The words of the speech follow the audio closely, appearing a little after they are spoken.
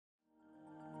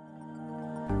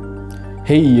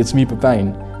Hey, it's me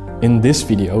Pepijn. In this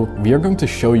video, we are going to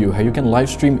show you how you can live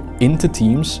stream into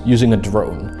Teams using a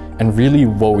drone and really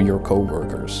wow your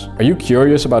co-workers. Are you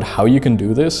curious about how you can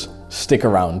do this? Stick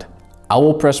around. I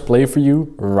will press play for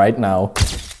you right now.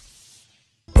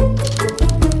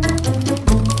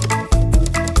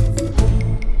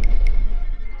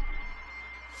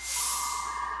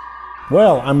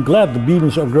 Well, I'm glad the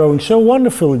beans are growing so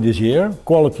wonderfully this year.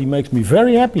 Quality makes me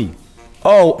very happy.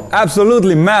 Oh,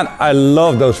 absolutely, man. I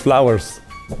love those flowers.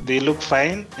 They look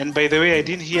fine. And by the way, I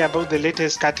didn't hear about the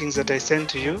latest cuttings that I sent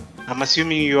to you. I'm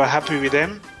assuming you are happy with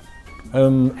them?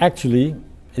 Actually,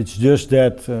 it's just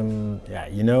that,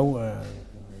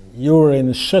 you're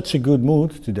in such a good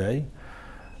mood today.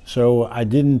 So I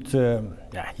didn't,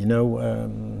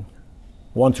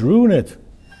 want to ruin it.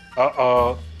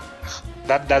 Uh-oh.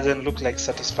 That doesn't look like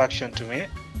satisfaction to me.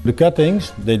 The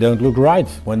cuttings, they don't look right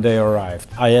when they arrived.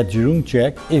 I had Jeroen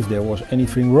check if there was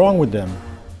anything wrong with them.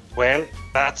 Well,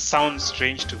 that sounds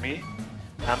strange to me.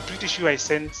 I'm pretty sure I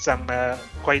sent some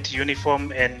quite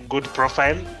uniform and good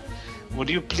profile. Would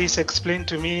you please explain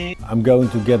to me? I'm going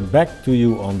to get back to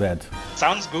you on that.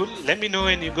 Sounds good. Let me know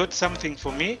when you got something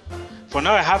for me. For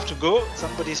now I have to go.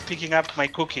 Somebody's picking up my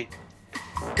cookie.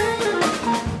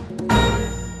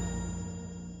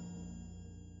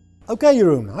 Okay,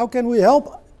 Jeroen, how can we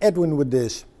help Edwin with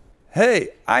this? Hey,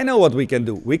 I know what we can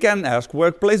do. We can ask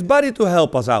Workplace Buddy to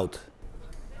help us out.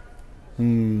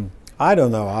 I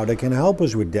don't know how they can help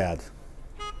us with that.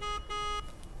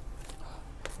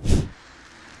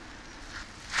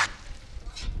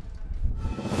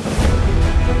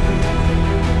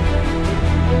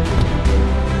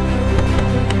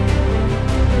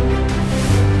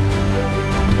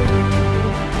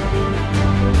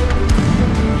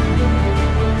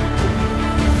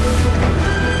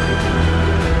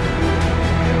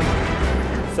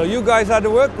 So you guys are the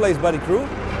Workplace Buddy crew?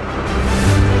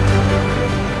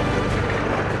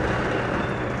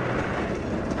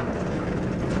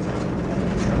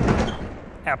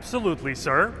 Absolutely,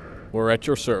 sir. We're at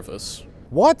your service.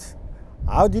 What?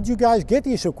 How did you guys get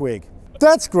here so quick?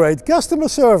 That's great customer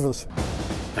service.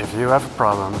 If you have a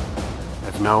problem,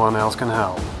 if no one else can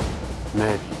help,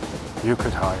 maybe you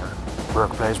could hire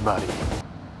Workplace Buddy.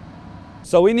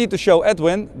 So we need to show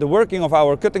Edwin the working of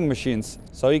our cutting machines,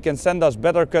 so he can send us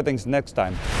better cuttings next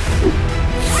time.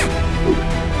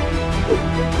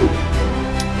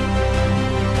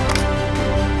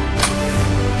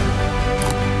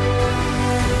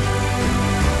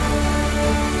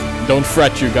 Don't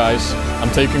fret, you guys. I'm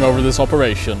taking over this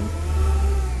operation.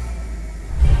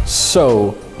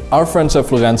 So, our friends at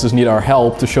Florensis need our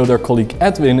help to show their colleague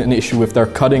Edwin an issue with their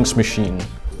cuttings machine.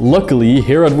 Luckily,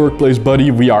 here at Workplace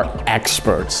Buddy, we are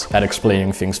experts at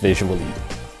explaining things visually.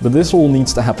 But this all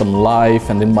needs to happen live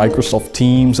and in Microsoft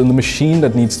Teams, and the machine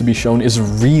that needs to be shown is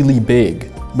really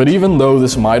big. But even though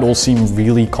this might all seem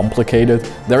really complicated,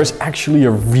 there is actually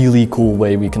a really cool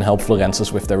way we can help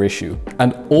Florensis with their issue.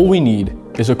 And all we need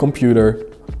is a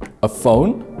computer, a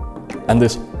phone, and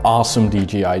this awesome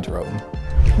DJI drone.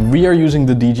 We are using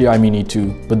the DJI Mini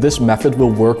 2, but this method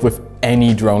will work with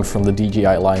any drone from the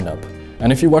DJI lineup.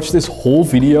 And if you watch this whole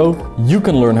video, you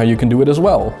can learn how you can do it as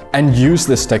well. And use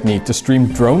this technique to stream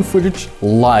drone footage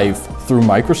live through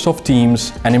Microsoft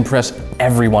Teams and impress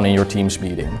everyone in your Teams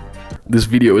meeting. This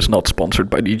video is not sponsored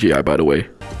by DJI, by the way.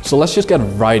 So let's just get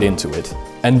right into it.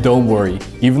 And don't worry,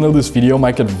 even though this video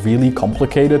might get really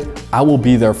complicated, I will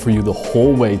be there for you the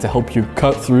whole way to help you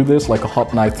cut through this like a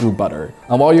hot knife through butter.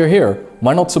 And while you're here,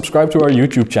 why not subscribe to our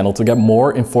YouTube channel to get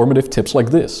more informative tips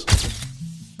like this?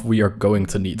 We are going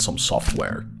to need some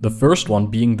software. The first one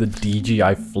being the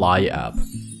DJI Fly app.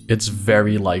 It's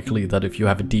very likely that if you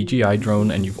have a DJI drone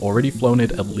and you've already flown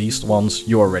it at least once,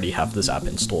 you already have this app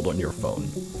installed on your phone.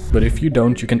 But if you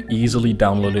don't, you can easily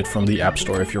download it from the App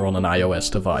Store if you're on an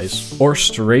iOS device, or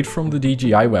straight from the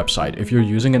DJI website if you're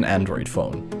using an Android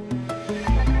phone.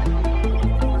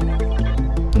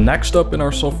 Next up in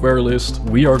our software list,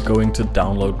 we are going to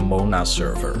download Mona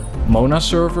Server. Mona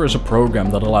Server is a program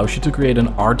that allows you to create an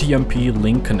RTMP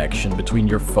link connection between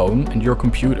your phone and your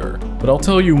computer. But I'll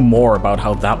tell you more about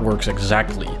how that works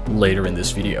exactly later in this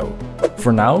video.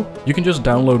 For now, you can just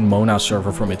download Mona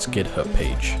Server from its GitHub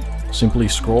page. Simply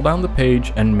scroll down the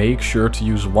page and make sure to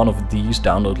use one of these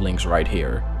download links right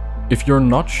here. If you're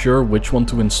not sure which one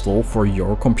to install for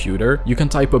your computer, you can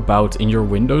type about in your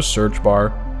Windows search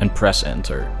bar and press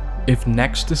enter. If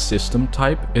next to system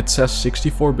type it says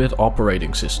 64-bit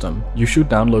operating system, you should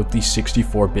download the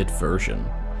 64-bit version.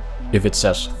 If it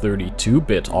says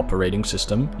 32-bit operating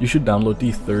system, you should download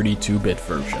the 32-bit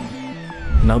version.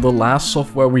 Now the last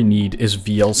software we need is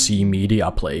VLC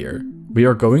Media Player. We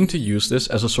are going to use this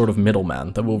as a sort of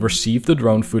middleman that will receive the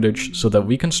drone footage so that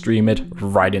we can stream it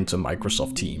right into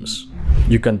Microsoft Teams.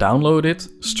 You can download it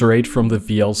straight from the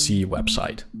VLC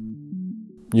website.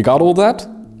 You got all that?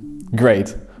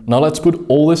 Great. Now let's put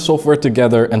all this software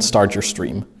together and start your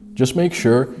stream. Just make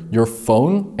sure your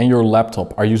phone and your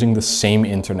laptop are using the same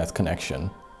internet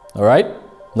connection. Alright,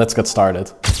 let's get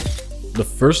started. The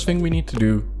first thing we need to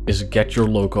do is get your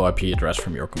local IP address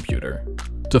from your computer.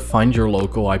 To find your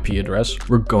local IP address,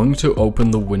 we're going to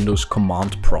open the Windows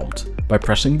command prompt by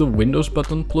pressing the Windows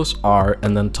button plus R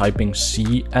and then typing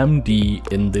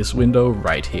cmd in this window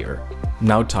right here.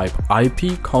 Now type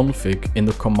ipconfig in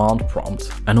the command prompt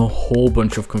and a whole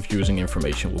bunch of confusing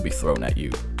information will be thrown at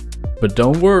you. But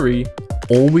don't worry,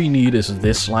 all we need is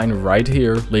this line right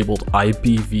here labeled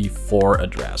IPv4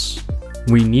 address.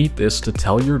 We need this to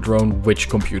tell your drone which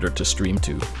computer to stream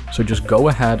to, so just go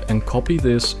ahead and copy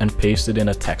this and paste it in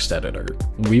a text editor.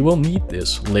 We will need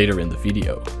this later in the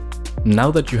video. Now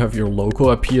that you have your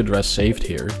local IP address saved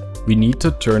here, we need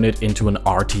to turn it into an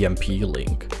RTMP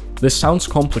link. This sounds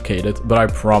complicated, but I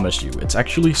promise you, it's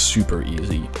actually super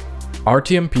easy.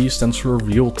 RTMP stands for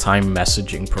Real-Time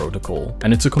Messaging Protocol,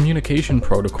 and it's a communication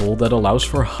protocol that allows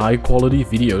for high-quality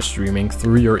video streaming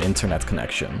through your internet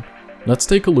connection. Let's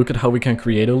take a look at how we can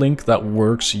create a link that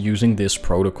works using this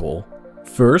protocol.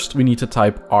 First, we need to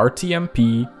type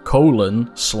RTMP:/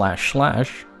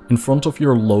 in front of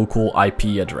your local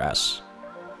IP address.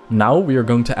 Now we are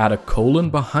going to add a colon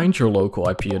behind your local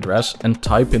IP address and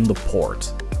type in the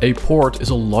port. A port is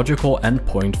a logical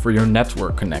endpoint for your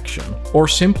network connection, or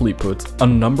simply put, a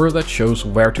number that shows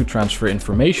where to transfer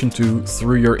information to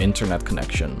through your internet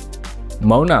connection.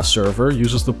 Mona server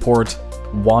uses the port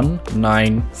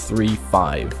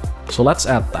 1935, so let's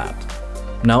add that.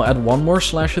 Now add one more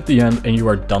slash at the end and you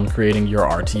are done creating your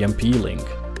RTMP link.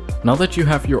 Now that you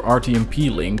have your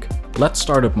RTMP link, let's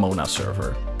start up Mona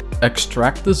server.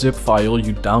 Extract the zip file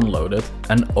you downloaded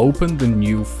and open the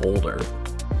new folder.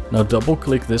 Now double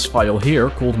click this file here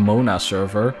called Mona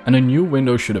server and a new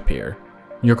window should appear.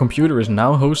 Your computer is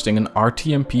now hosting an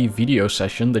RTMP video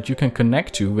session that you can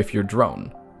connect to with your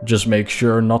drone. Just make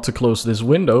sure not to close this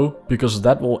window, because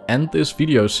that will end this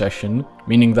video session,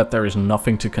 meaning that there is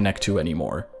nothing to connect to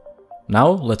anymore. Now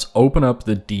let's open up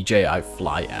the DJI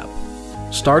Fly app.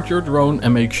 Start your drone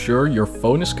and make sure your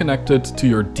phone is connected to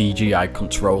your DJI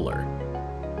controller.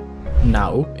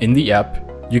 Now, in the app,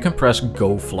 you can press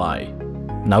Go Fly.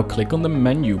 Now click on the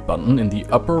menu button in the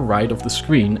upper right of the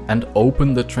screen and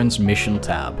open the Transmission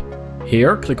tab.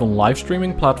 Here, click on Live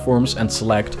Streaming Platforms and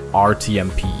select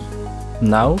RTMP.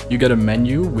 Now you get a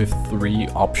menu with 3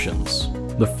 options.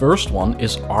 The first one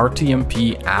is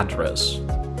RTMP address.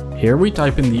 Here we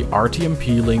type in the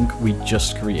RTMP link we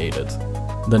just created.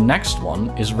 The next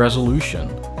one is resolution.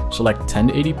 Select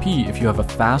 1080p if you have a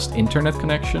fast internet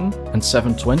connection and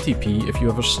 720p if you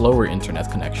have a slower internet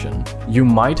connection. You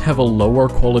might have a lower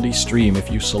quality stream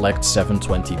if you select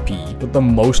 720p, but the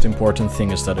most important thing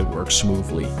is that it works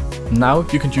smoothly. Now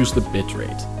you can choose the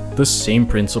bitrate. The same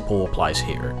principle applies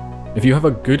here. If you have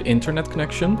a good internet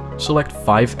connection, select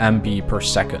 5 MB per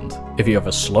second. If you have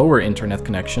a slower internet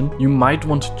connection, you might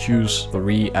want to choose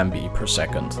 3 MB per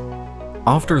second.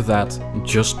 After that,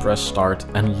 just press start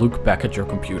and look back at your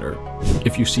computer.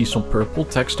 If you see some purple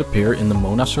text appear in the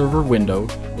Mona server window,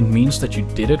 it means that you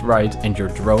did it right and your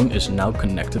drone is now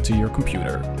connected to your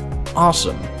computer.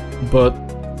 Awesome, but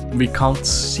we can't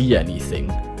see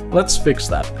anything. Let's fix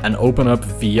that and open up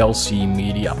VLC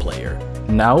Media Player.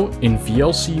 Now, in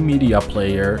VLC Media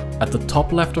Player, at the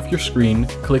top left of your screen,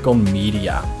 click on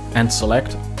Media and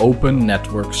select Open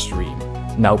Network Stream.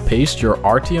 Now paste your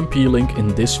RTMP link in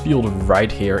this field right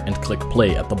here and click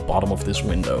play at the bottom of this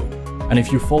window. And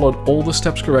if you followed all the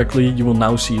steps correctly, you will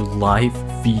now see live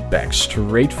feedback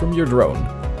straight from your drone.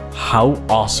 How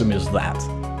awesome is that?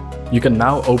 You can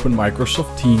now open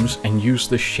Microsoft Teams and use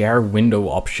the Share Window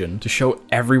option to show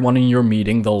everyone in your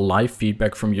meeting the live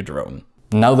feedback from your drone.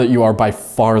 Now that you are by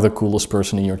far the coolest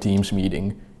person in your Teams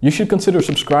meeting, you should consider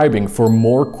subscribing for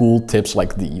more cool tips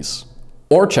like these.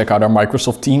 Or check out our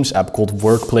Microsoft Teams app called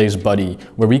Workplace Buddy,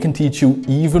 where we can teach you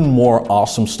even more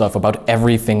awesome stuff about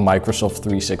everything Microsoft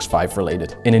 365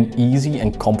 related in an easy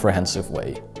and comprehensive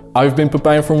way. I've been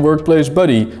Pepijn from Workplace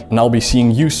Buddy, and I'll be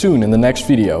seeing you soon in the next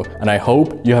video, and I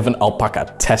hope you have an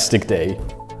alpaca-tastic day.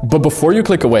 But before you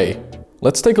click away,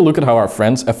 let's take a look at how our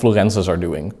friends at Florensis are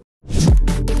doing.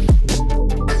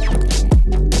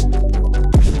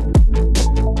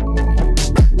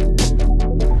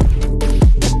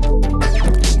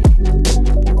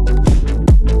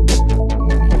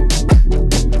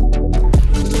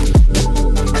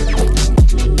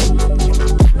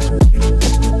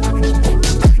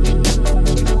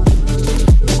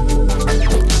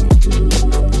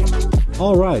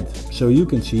 so you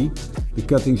can see the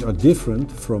cuttings are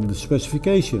different from the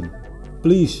specification.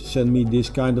 Please send me this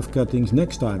kind of cuttings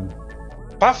next time.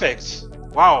 Perfect.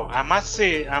 Wow, I must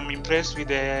say I'm impressed with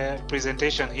the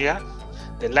presentation here.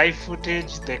 The live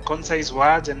footage, the concise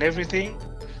words and everything.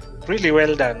 Really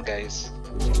well done, guys.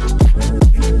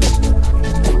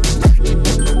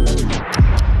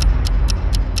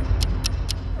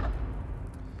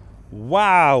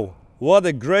 Wow, what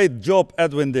a great job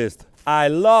Edwin did. I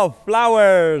love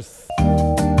flowers.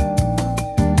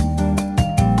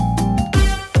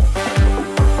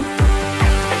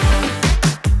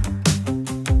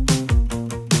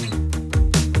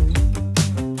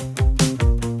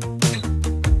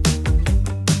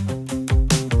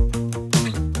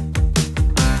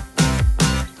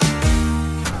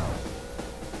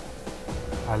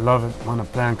 I love it when a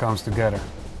plan comes together.